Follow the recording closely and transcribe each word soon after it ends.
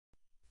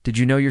Did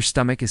you know your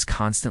stomach is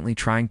constantly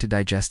trying to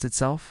digest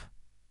itself?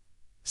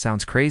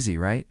 Sounds crazy,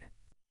 right?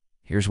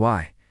 Here's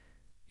why.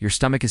 Your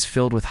stomach is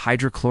filled with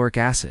hydrochloric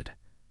acid,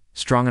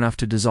 strong enough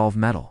to dissolve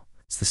metal.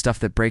 It's the stuff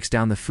that breaks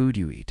down the food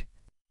you eat.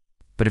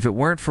 But if it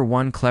weren't for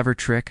one clever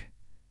trick,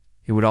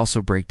 it would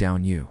also break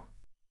down you.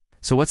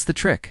 So what's the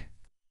trick?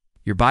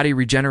 Your body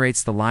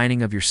regenerates the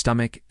lining of your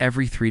stomach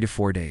every 3 to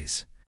 4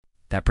 days.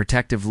 That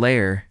protective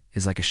layer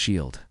is like a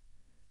shield.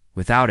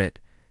 Without it,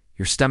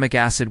 your stomach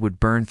acid would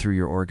burn through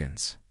your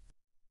organs.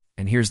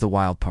 And here's the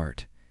wild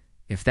part.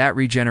 If that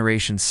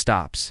regeneration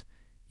stops,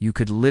 you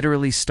could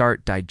literally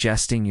start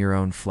digesting your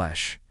own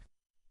flesh.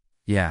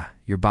 Yeah,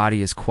 your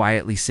body is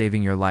quietly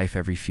saving your life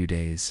every few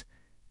days.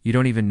 You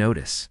don't even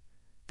notice.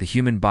 The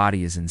human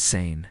body is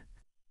insane.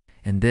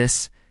 And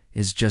this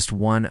is just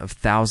one of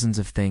thousands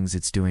of things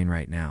it's doing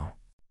right now.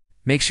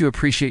 Makes you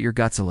appreciate your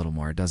guts a little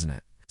more, doesn't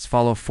it? Let's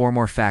follow 4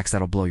 more facts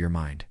that'll blow your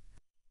mind.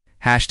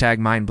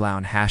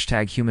 #mindblown,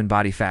 #human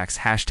body facts,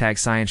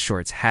 #science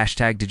shorts,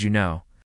 #did you know.